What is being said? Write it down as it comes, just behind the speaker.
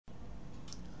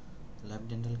Lab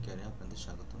dental কেয়ারে আপনাদের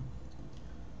স্বাগতম।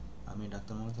 আমি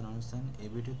ডাক্তার মোহাম্মদ হোসেন। এই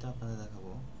ভিডিওতে আপনাদের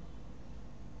দেখাবো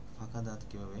ফাঁকা দাঁত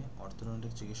কীভাবে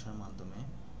অর্থোডন্টিক চিকিৎসার মাধ্যমে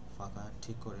ফাঁকা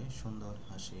ঠিক করে সুন্দর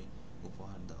হাসি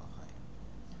উপহার দেওয়া হয়।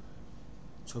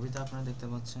 ছবিতে আপনারা দেখতে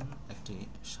পাচ্ছেন একটি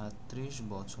 37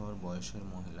 বছর বয়সের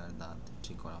মহিলার দাঁত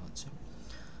ঠিক করা হচ্ছে।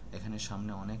 এখানে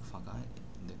সামনে অনেক ফাঁকা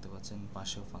দেখতে পাচ্ছেন,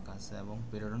 পাশেও ফাঁকা আছে এবং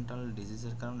পেরিওডন্টাল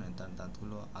ডিজিজের কারণে তার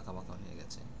দাঁতগুলো আঁকাবাঁকা হয়ে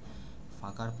গেছে।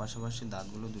 ফাঁকার পাশাপাশি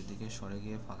দাঁতগুলো দুই দিকে সরে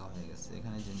গিয়ে ফাঁকা হয়ে গেছে।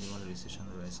 এখানে জিঞ্জিভাল রিসেশন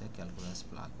রয়েছে, ক্যালকুলাস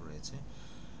প্লাক রয়েছে।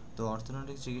 তো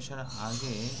অর্থোডন্টিক চিকিৎসার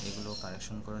আগে এগুলো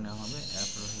কারেকশন করে নেওয়া হবে,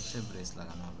 এরপর হচ্ছে ব্রেস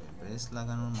লাগানো হবে। ব্রেস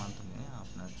লাগানোর মাধ্যমে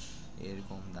আপনার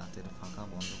এরকম দাঁতের ফাঁকা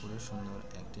বন্ধ করে সুন্দর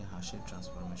একটি হাসির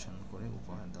ট্রান্সফরমেশন করে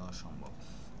উপহার দেওয়া সম্ভব,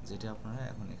 যেটা আপনারা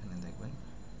এখন এখানে দেখবেন।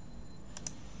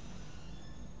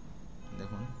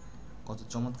 দেখুন কত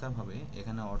চমৎকারভাবে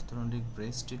এখানে অর্থোডন্টিক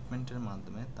ব্রেস ট্রিটমেন্টের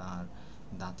মাধ্যমে তার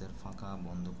দাঁতের ফাঁকা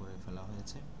বন্ধ করে ফেলা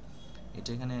হয়েছে। এটা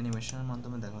এখানে অ্যানিমেশনের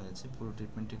মাধ্যমে দেখা হয়েছে। পুরো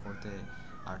ট্রিটমেন্টটি করতে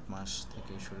 8 মাস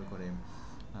থেকে শুরু করে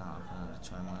আপনার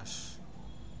 6 মাস,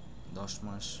 10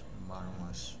 মাস, 12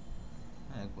 মাস,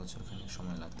 1 বছর খানিক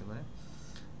সময় লাগতে পারে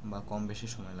বা কম বেশি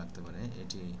সময় লাগতে পারে।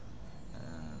 এটি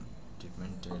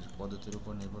ট্রিটমেন্টের পদ্ধতির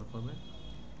উপর নির্ভর করবে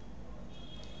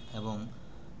এবং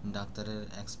ডাক্তারের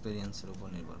এক্সপেরিয়েন্সের উপর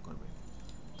নির্ভর করবে।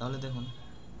 তাহলে দেখুন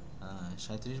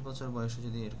 37 বছর বয়সে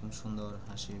যদি এরকম সুন্দর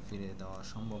হাসি ফিরে দেওয়া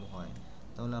সম্ভব হয়,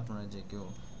 তাহলে আপনারা যে কেউ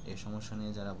এই সমস্যা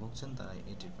নিয়ে যারা ভুগছেন তারা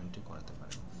এই ট্রিটমেন্টটি করাতে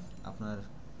পারেন। আপনার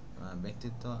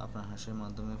ব্যক্তিত্ব আপনার হাসির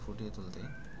মাধ্যমে ফুটিয়ে তুলতে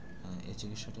এই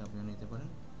চিকিৎসাটি আপনিও নিতে পারেন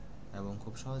এবং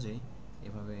খুব সহজেই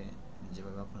এভাবে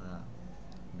যেভাবে আপনারা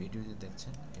ভিডিওতে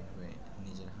দেখছেন এভাবে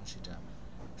নিজের হাসিটা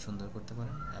সুন্দর করতে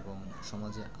পারেন এবং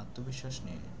সমাজে আত্মবিশ্বাস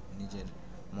নিয়ে নিজের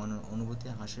মনের অনুভূতি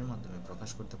হাসির মাধ্যমে প্রকাশ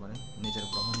করতে পারেন, নিজের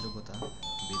গ্রহণযোগ্যতা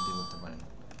বৃদ্ধি করতে পারেন।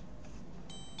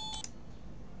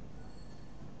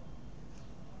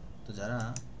 তো যারা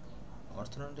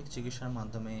অর্থোডন্টিক চিকিৎসার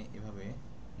মাধ্যমে এভাবে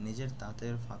নিজের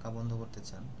দাঁতের ফাঁকা বন্ধ করতে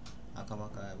চান,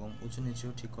 আঁকাবাঁকা এবং উঁচু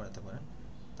নিচেও ঠিক করাতে পারেন,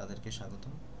 তাদেরকে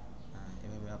স্বাগতম।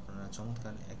 এভাবে আপনারা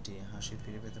চমৎকার একটি হাসি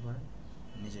ফিরে পেতে পারেন,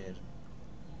 নিজের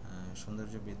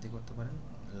সৌন্দর্য বৃদ্ধি করতে পারেন,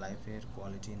 লাইফের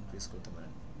কোয়ালিটি ইনক্রিজ করতে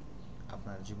পারেন।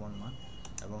 আপনার জীবন মান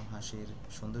এবং হাসির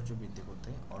সৌন্দর্য বৃদ্ধি করতে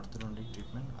অর্থোডন্টিক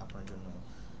ট্রিটমেন্ট আপনার জন্য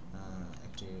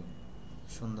একটি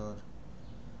সুন্দর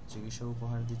চিকিৎসা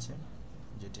উপহার দিচ্ছে,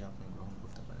 যেটি আপনি গ্রহণ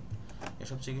করতে পারেন।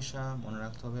 এসব চিকিৎসা মনে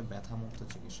রাখতে হবে ব্যথামুক্ত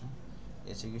চিকিৎসা।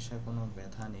 এই চিকিৎসায় কোনো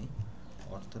ব্যথা নেই।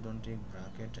 অর্থোডন্টিক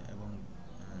ব্র্যাকেট এবং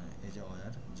এই যে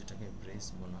ওয়্যার, যেটাকে ব্রেস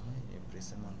বলা হয়, এই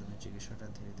ব্রেসের মাধ্যমে চিকিৎসাটা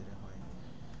ধীরে ধীরে হয়।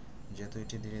 যেহেতু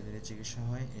এটি ধীরে ধীরে চিকিৎসা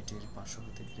হয়, এটির পার্শ্ব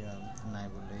প্রতিক্রিয়া নাই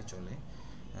বললেই চলে।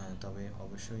 তবে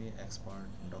অবশ্যই এক্সপার্ট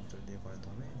ডক্টর দিয়ে করাতে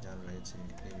হবে, যার রয়েছে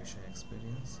এই বিষয়ে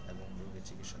এক্সপিরিয়েন্স এবং রোগীর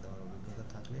চিকিৎসা দেওয়ার অভিজ্ঞতা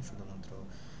থাকলে শুধুমাত্র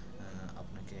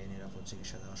আপনাকে নিরাপদ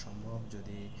চিকিৎসা দেওয়া সম্ভব।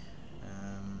 যদি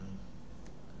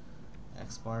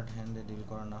এক্সপার্ট হ্যান্ডে ডিল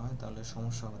করা না হয় তাহলে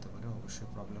সমস্যা হতে পারে, অবশ্যই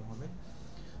প্রবলেম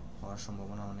হওয়ার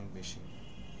সম্ভাবনা অনেক বেশি।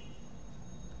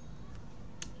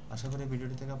 আশা করি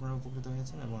ভিডিওটি থেকে আপনারা উপকৃত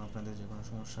হয়েছেন এবং আপনাদের যে কোনো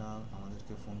সমস্যা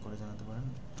আমাদেরকে ফোন করে জানাতে পারেন।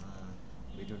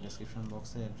 ভিডিও ডেসক্রিপশন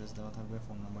বক্সে অ্যাড্রেস দেওয়া থাকবে,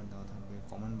 ফোন নাম্বার দেওয়া থাকবে।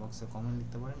 কমেন্ট বক্সে কমেন্ট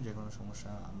লিখতে পারেন, যে কোনো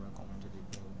সমস্যা আমরা কমেন্টে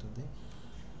রিপ্লাই উত্তর দিই।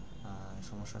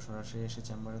 সমস্যা সরাসরি এসে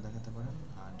চেম্বারে দেখাতে পারেন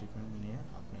আর ট্রিটমেন্ট নিয়ে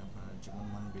আপনি আপনার জীবন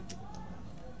মান বৃদ্ধি করতে পারেন।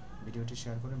 ভিডিওটি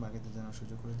শেয়ার করে বাকিদের জানার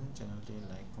সুযোগ করে দিন। চ্যানেলটি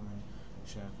লাইক, কমেন্ট,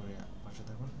 শেয়ার করে পাশে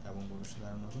থাকুন এবং ভবিষ্যতে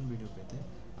আরও নতুন ভিডিও পেতে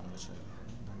আমাদের সাথে